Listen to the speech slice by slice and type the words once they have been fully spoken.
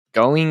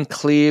Going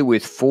clear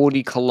with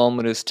 40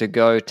 kilometers to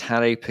go,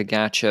 Tadej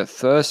Pogacar,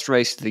 first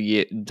race of the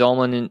year,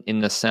 dominant in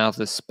the south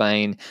of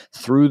Spain,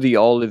 through the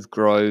olive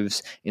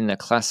groves in the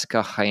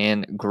Clásica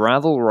Jaén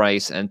gravel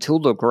race until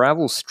the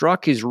gravel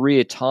struck his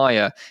rear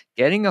tyre,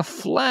 getting a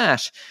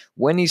flat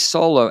when he's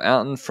solo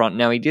out in front.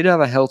 Now, he did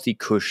have a healthy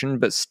cushion,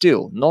 but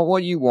still, not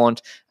what you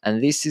want,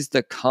 and this is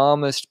the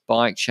calmest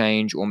bike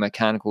change or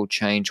mechanical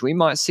change we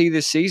might see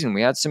this season.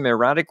 We had some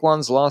erratic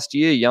ones last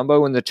year,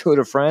 Jumbo in the Tour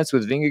de France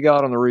with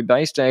Vingegaard on the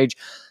Roubaix stage.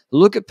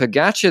 Look at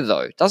Pogacar,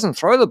 though. Doesn't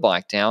throw the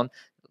bike down,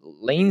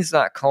 leans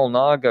that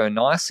Colnago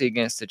nicely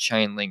against the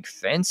chain link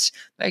fence,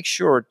 makes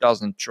sure it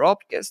doesn't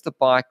drop, gets the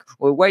bike,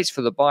 or waits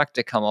for the bike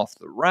to come off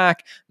the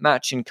rack,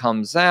 Machin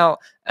comes out,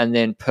 and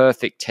then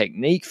perfect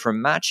technique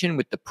from Machin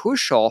with the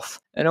push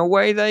off, and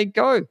away they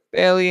go.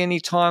 Barely any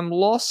time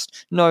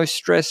lost, no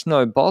stress,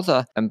 no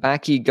bother, and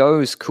back he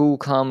goes, cool,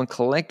 calm, and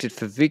collected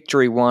for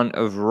victory one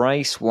of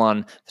race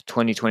one for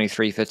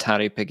 2023 for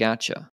Tadej Pogacar.